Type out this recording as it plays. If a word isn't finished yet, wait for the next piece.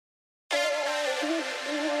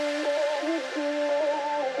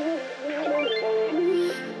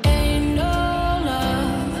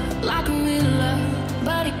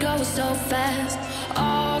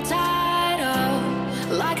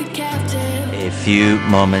few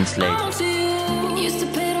moments later.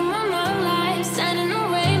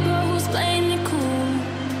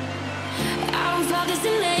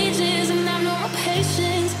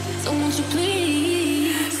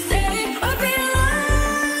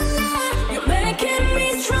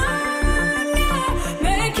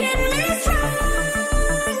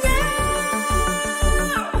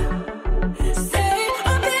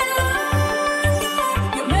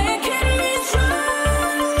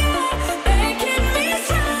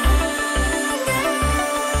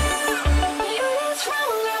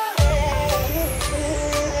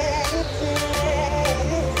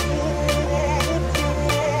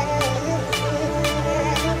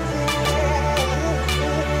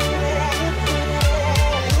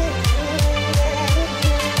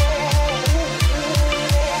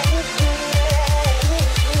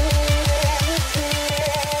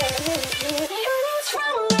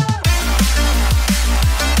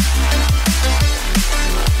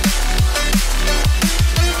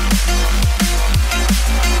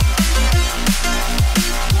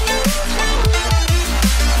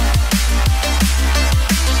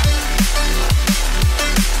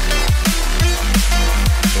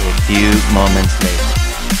 Few moments later.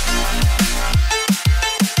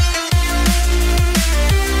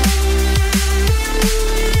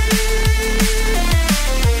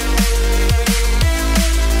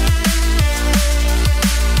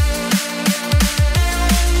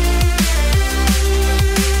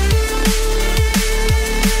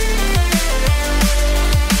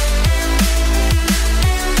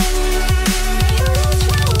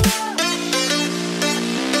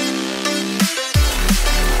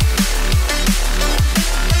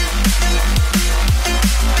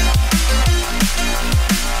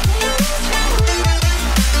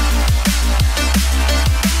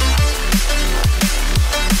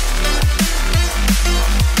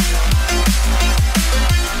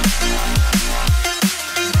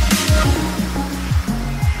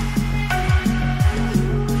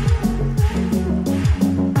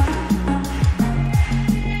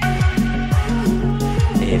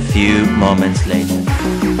 A few moments later.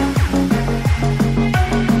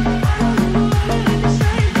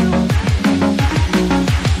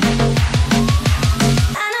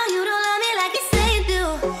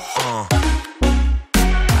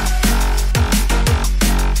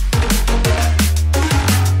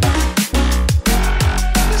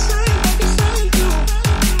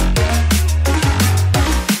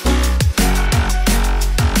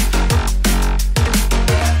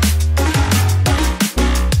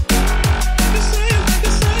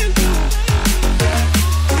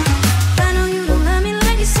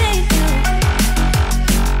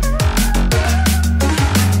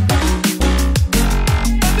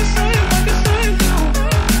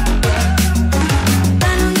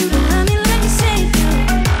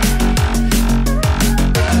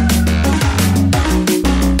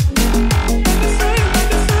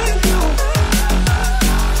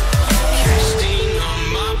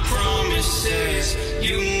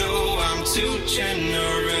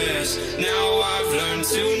 Generous. Now I've learned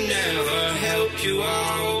to never help you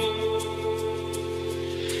out,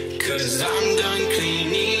 'cause I'm done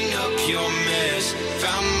cleaning up your mess.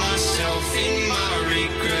 Found myself in my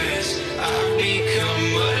regrets. I've become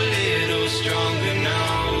a little stronger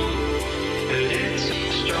now. A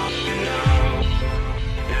little stronger now.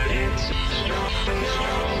 A little stronger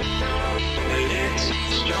now. A little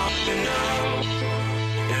stronger now.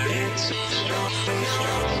 A little stronger now.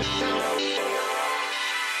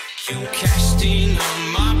 You cashed in on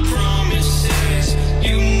my promises.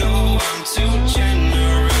 You know I'm too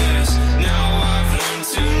generous. Now I've learned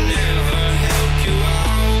to never help you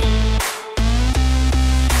out,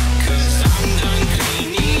 'cause I'm done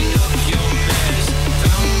cleaning up your mess.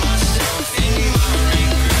 Found myself in my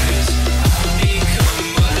regrets. I've become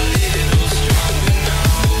a little stronger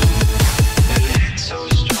now. A little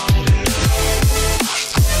stronger now.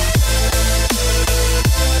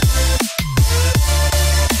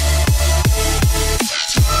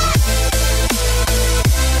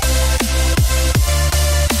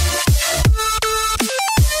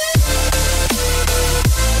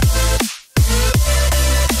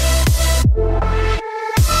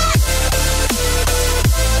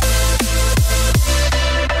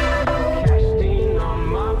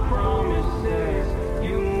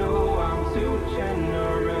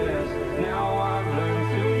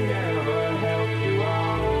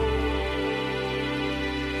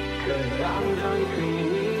 I'm done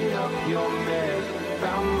cleaning up your mess.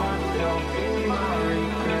 Found myself in my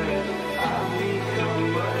regrets. I've become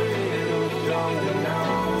a little stronger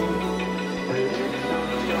now. A little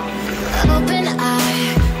stronger now. Open eye,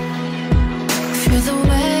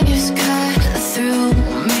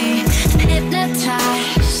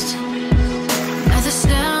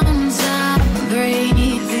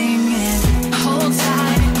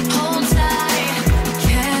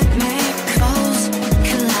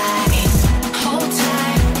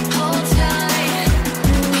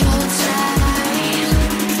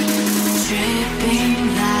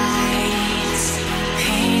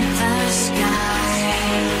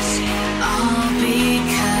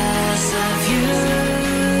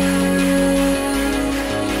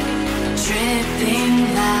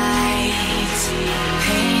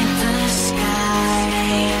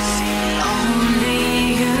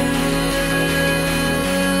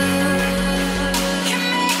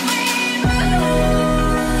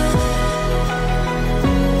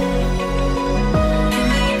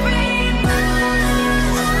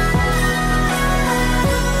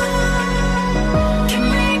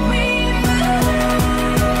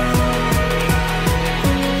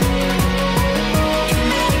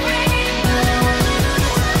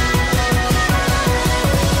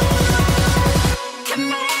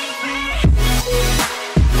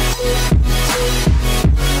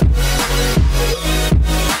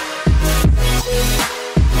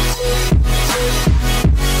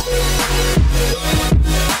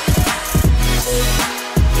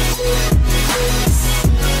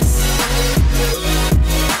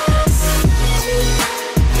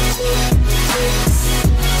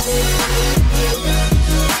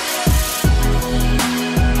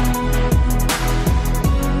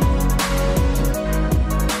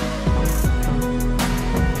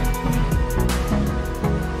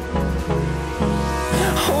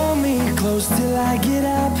 close till I get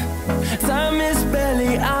up. Time is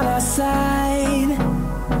barely on our side.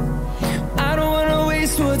 I don't wanna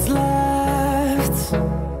waste what's left.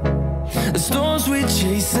 The storms we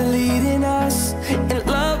chase are leading us, and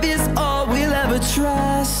love is all we'll ever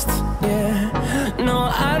trust. Yeah, no,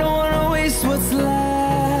 I don't wanna waste what's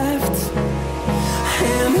left.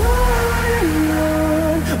 And on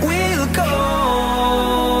we'll go,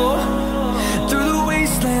 through the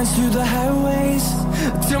wastelands, through the highways,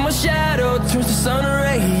 till my shadow turns to sun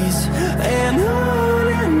rays. And on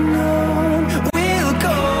we'll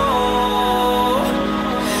go,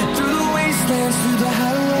 through the wastelands, through the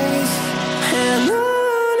highways, and on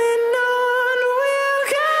we'll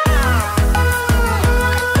go.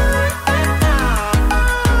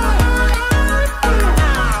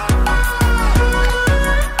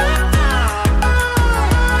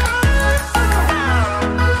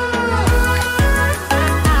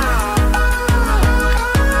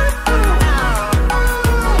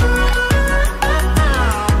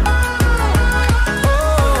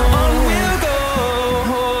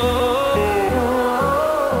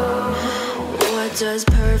 What does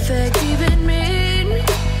perfect even mean?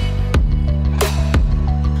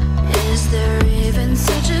 Is there even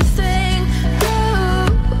such a thing?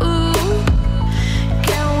 Ooh,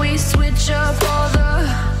 can we switch up all the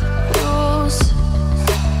rules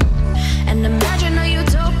and imagine a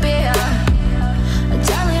utopia?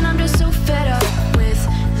 Darling, I'm just so fed up with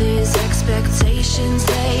these expectations.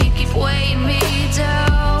 They keep weighing me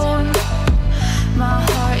down. My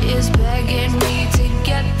heart is begging me to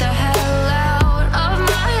get the hell out of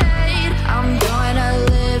my head. I'm gonna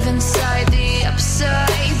live inside the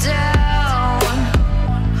upside down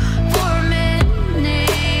for a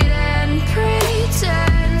minute and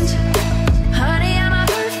pretend, honey, I'm a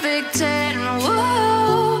perfect 10.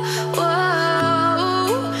 Whoa,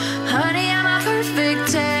 whoa, honey, I'm a perfect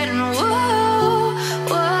 10. Whoa,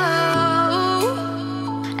 whoa,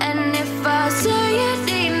 and if I say it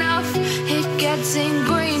enough, it gets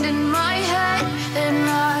ingrained in my head, and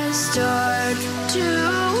I start to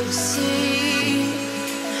see,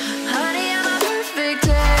 honey, I'm a perfect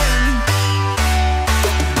 10.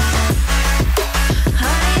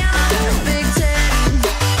 Honey, I'm a perfect 10.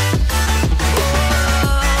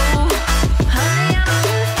 Whoa, honey, I'm a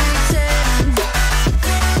perfect 10.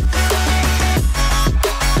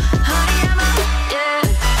 Honey, I'm a, yeah.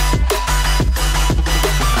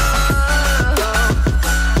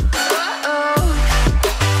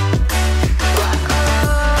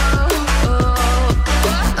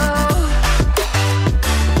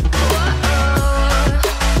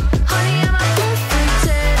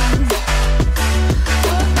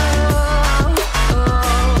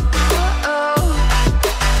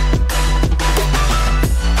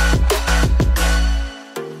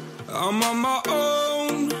 I'm on my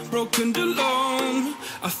own, broken and alone.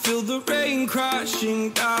 I feel the rain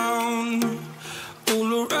crashing down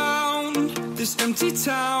all around this empty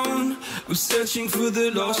town. I'm searching for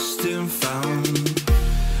the lost and found,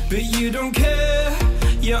 but you don't care,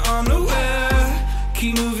 you're unaware.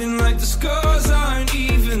 Keep moving like the scars aren't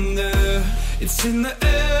even there. It's in the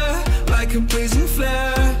air like a blazing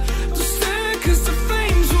flare.